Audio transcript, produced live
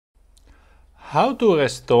How to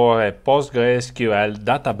restore a PostgreSQL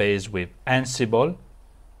database with Ansible?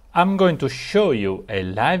 I'm going to show you a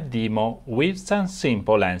live demo with some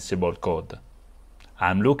simple Ansible code.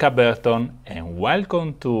 I'm Luca Burton and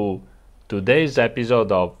welcome to today's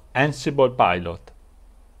episode of Ansible Pilot.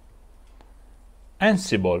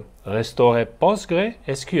 Ansible, restore a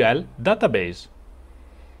PostgreSQL database.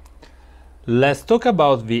 Let's talk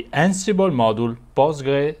about the Ansible module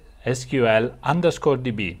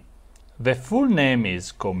PostgreSQL_DB. The full name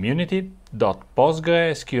is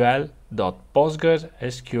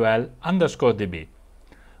community.postgresql.postgresql_db,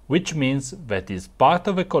 which means that it's part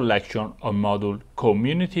of a collection of module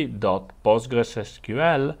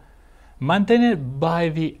community.postgresql maintained by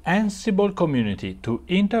the Ansible community to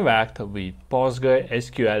interact with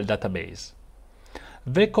PostgreSQL database.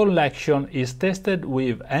 The collection is tested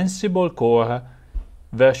with Ansible Core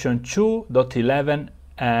version 2.11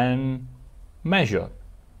 and measure.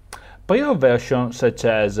 Prior versions such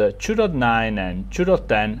as 2.9 and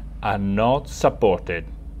 2.10 are not supported.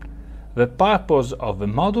 The purpose of the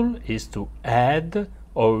module is to add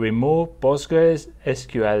or remove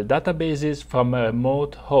PostgreSQL databases from a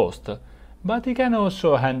remote host, but it can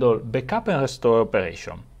also handle backup and restore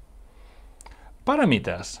operation.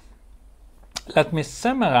 Parameters. Let me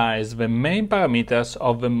summarize the main parameters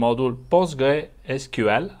of the module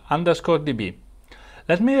PostgreSQL_DB.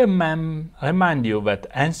 Let me remind you that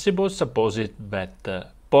Ansible supposes that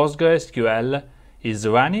PostgreSQL is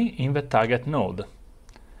running in the target node.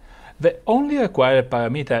 The only required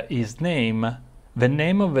parameter is name, the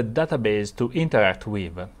name of the database to interact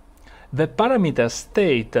with. The parameter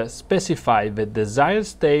state specifies the desired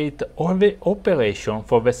state or the operation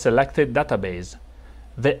for the selected database.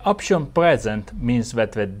 The option present means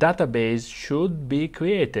that the database should be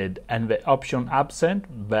created, and the option absent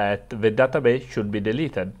that the database should be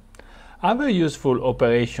deleted. Other useful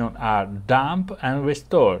operations are dump and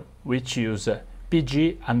restore, which use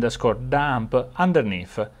pg_dump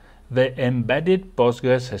underneath the embedded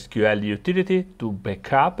PostgreSQL utility to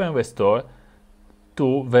backup and restore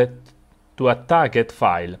to a target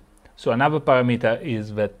file. So another parameter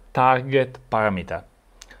is the target parameter.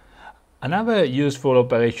 Another useful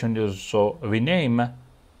operation is also rename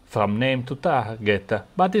from name to target,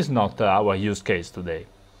 but is not our use case today.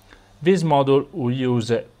 This module will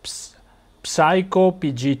use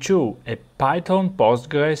psychopg2, a Python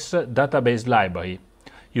Postgres database library.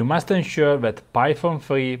 You must ensure that Python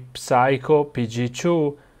 3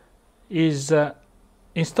 psychopg2 is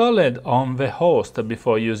installed on the host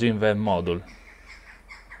before using the module.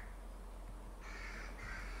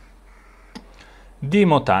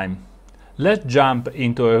 Demo time. Let's jump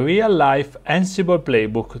into a real-life Ansible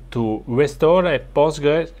playbook to restore a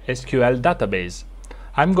PostgreSQL database.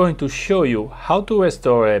 I'm going to show you how to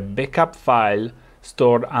restore a backup file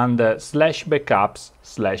stored under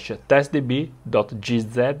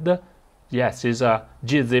 /backups/testdb.gz. Yes, it's a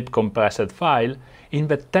gzip compressed file in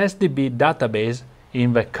the testdb database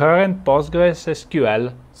in the current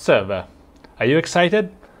PostgreSQL server. Are you excited?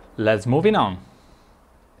 Let's move on.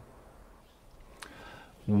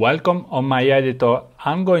 Welcome on my editor.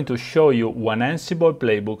 I'm going to show you one Ansible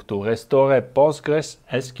playbook to restore a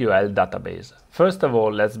PostgreSQL database. First of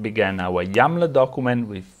all, let's begin our YAML document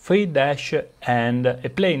with 3- and a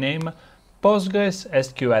plain name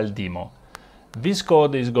PostgreSQL demo. This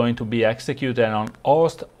code is going to be executed on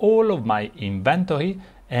host all of my inventory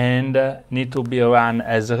and need to be run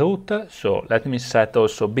as root, so let me set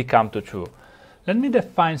also become to true. Let me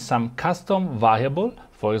define some custom variable.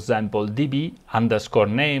 For example,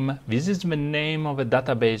 db_name. This is the name of a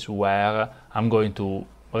database where I'm going to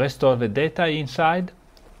restore the data inside,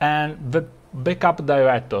 and the backup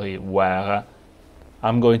directory where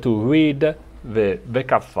I'm going to read the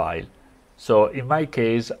backup file. So in my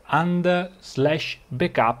case, under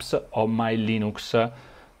 /backups of my Linux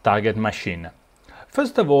target machine.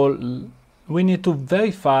 First of all, we need to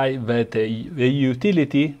verify that the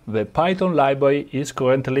utility, the Python library, is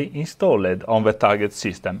currently installed on the target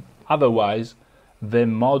system. Otherwise, the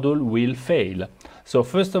module will fail. So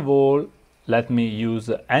first of all, let me use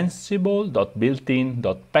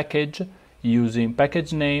ansible.builtin.package using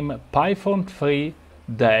package name python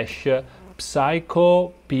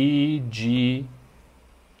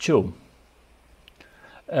 3-psychopg2.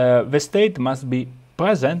 The state must be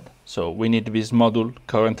present, so we need this module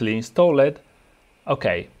currently installed.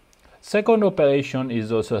 Okay. Second operation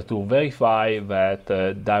is also to verify that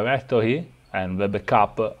directory and the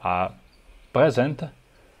backup are present.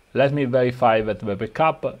 Let me verify that the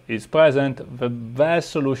backup is present. The best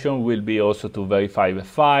solution will be also to verify the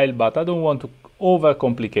file, but I don't want to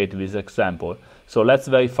overcomplicate this example. So let's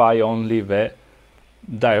verify only the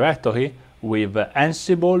directory with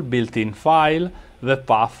Ansible built-in file. The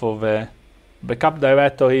path of the backup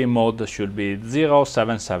directory mode should be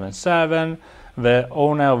 0777. The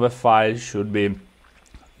owner of the file should be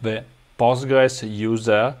the Postgres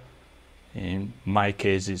user. In my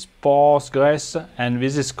case is Postgres, and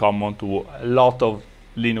this is common to a lot of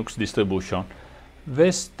Linux distribution.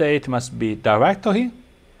 The state must be directory,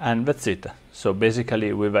 and that's it. So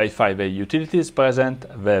basically we verify the utility is present,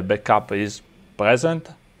 the backup is present,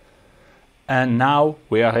 and now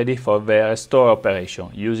we are ready for the restore operation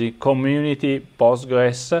using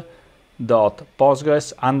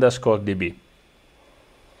community.postgres.postgres_db.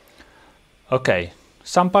 Okay,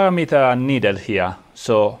 some parameters are needed here.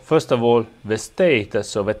 So first of all, the state,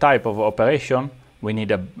 so the type of operation, we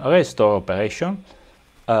need a restore operation.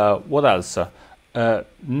 What else?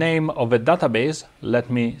 Name of the database. Let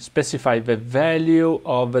me specify the value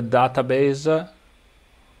of the database.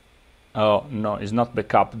 Oh no, it's not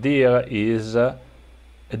backup. There is a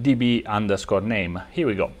db_name. Here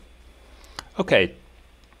we go. Okay,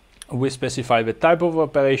 we specify the type of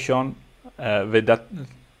operation, the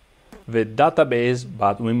database,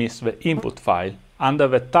 but we miss the input file. Under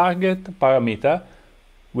the target parameter,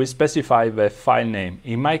 we specify the file name.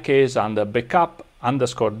 In my case, under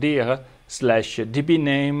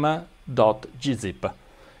backup_dir/dbname.gzip.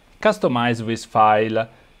 Customize this file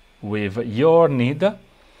with your need.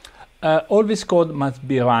 All this code must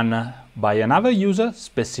be run by another user.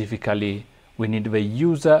 Specifically, we need the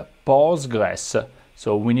user Postgres.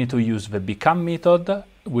 So we need to use the become method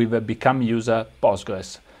with the become user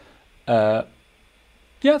Postgres.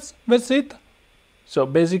 Yes, that's it. So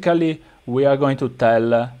basically, we are going to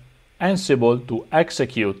tell Ansible to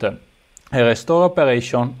execute a restore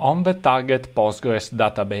operation on the target Postgres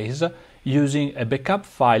database using a backup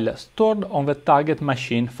file stored on the target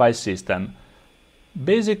machine file system.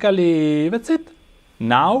 Basically, that's it.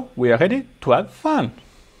 Now we are ready to have fun.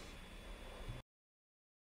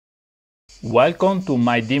 Welcome to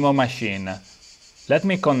my demo machine. Let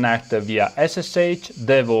me connect via SSH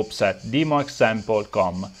DevOps at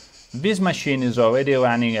demoexample.com. This machine is already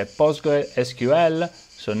running a PostgreSQL,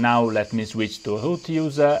 so now let me switch to root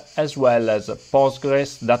user as well as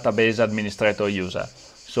Postgres database administrator user.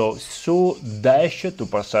 So su dash to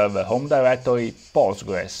preserve the home directory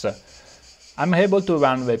Postgres. I'm able to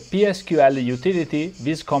run the PSQL utility.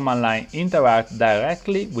 This command line interacts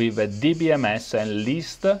directly with the DBMS and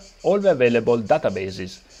lists all the available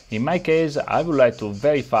databases. In my case, I would like to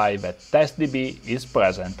verify that testdb is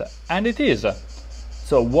present, and it is.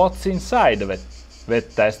 So what's inside the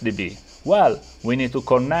testdb? Well, we need to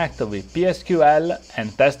connect with PSQL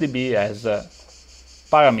and testdb as a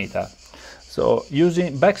parameter. So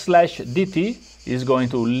using \dt is going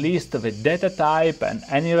to list the data type and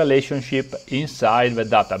any relationship inside the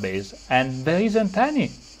database, and there isn't any.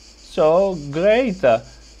 So great!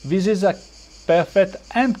 This is a perfect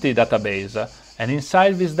empty database, and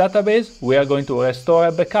inside this database we are going to restore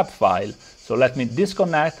a backup file. So let me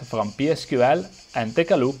disconnect from PSQL and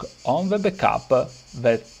take a look on the backup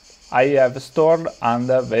that I have stored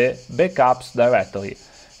under the backups directory.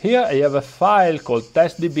 Here I have a file called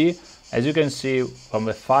testdb. As you can see from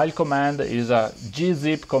the file command, is a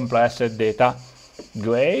gzip compressed data.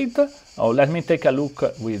 Great. Oh, let me take a look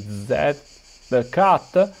with that the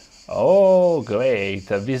cut. Oh, great.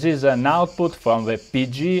 This is an output from the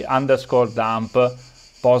pg_dump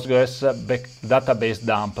Postgres database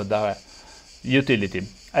dump utility.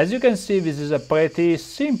 As you can see, this is a pretty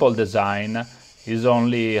simple design. It's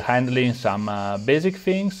only handling some basic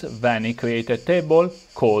things. Then he created a table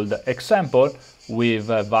called example with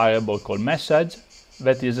a variable called message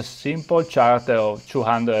that is a simple charter of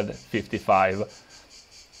 255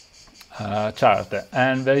 charter.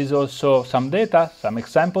 And there is also some data, some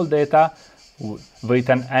example data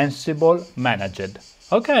written Ansible managed.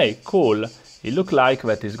 Okay, cool. It looks like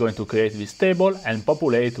that is going to create this table and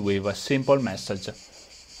populate with a simple message.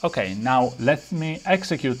 Okay, now let me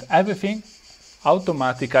execute everything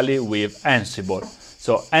automatically with Ansible.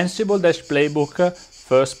 So Ansible-Playbook,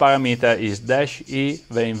 first parameter is -e,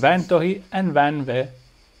 the inventory, and then the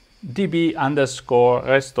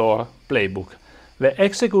db_restore playbook. The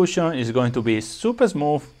execution is going to be super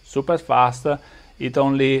smooth, super fast. It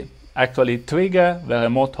only actually triggers the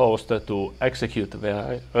remote host to execute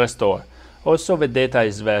the restore. Also, the data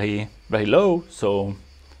is very low, so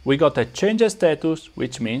we got a change status,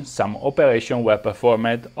 which means some operations were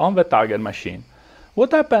performed on the target machine.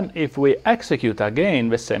 What happens if we execute again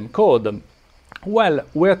the same code? Well,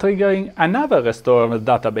 we're triggering another restore of the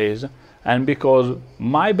database, and because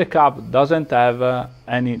my backup doesn't have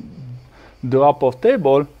any drop of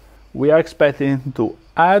table, we are expecting to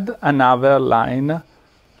add another line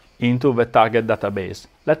into the target database.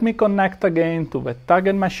 Let me connect again to the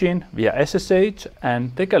target machine via SSH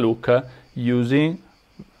and take a look using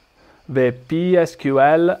the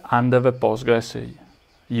PSQL under the Postgres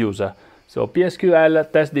user. So PSQL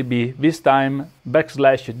testdb, this time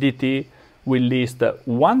 \DT will list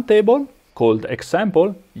one table called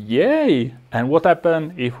example. Yay! And what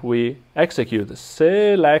happens if we execute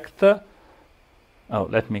select,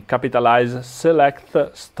 let me capitalize, select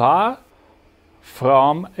star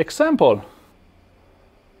from example?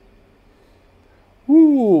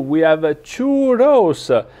 Ooh, we have 2 rows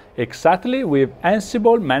exactly with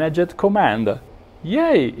Ansible managed command.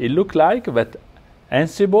 Yay! It looks like that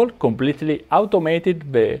Ansible completely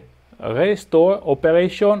automated the restore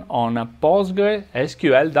operation on a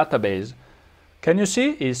PostgreSQL database. Can you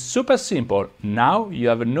see? It's super simple. Now you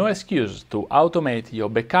have no excuse to automate your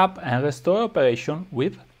backup and restore operation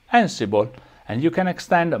with Ansible, and you can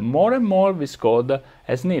extend more and more this code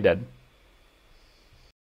as needed.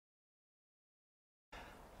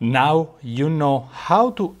 Now you know how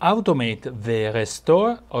to automate the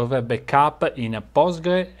restore or the backup in a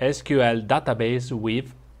PostgreSQL database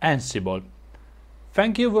with Ansible.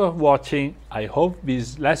 Thank you for watching. I hope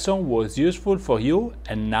this lesson was useful for you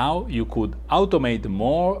and now you could automate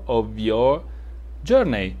more of your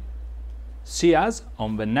journey. See us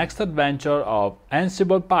on the next adventure of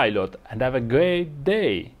Ansible Pilot and have a great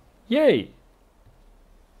day. Yay!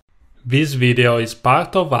 This video is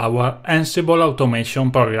part of our Ansible automation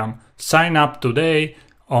program. Sign up today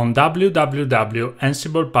on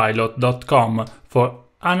www.ansiblepilot.com for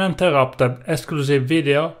uninterrupted exclusive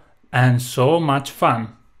video and so much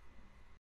fun.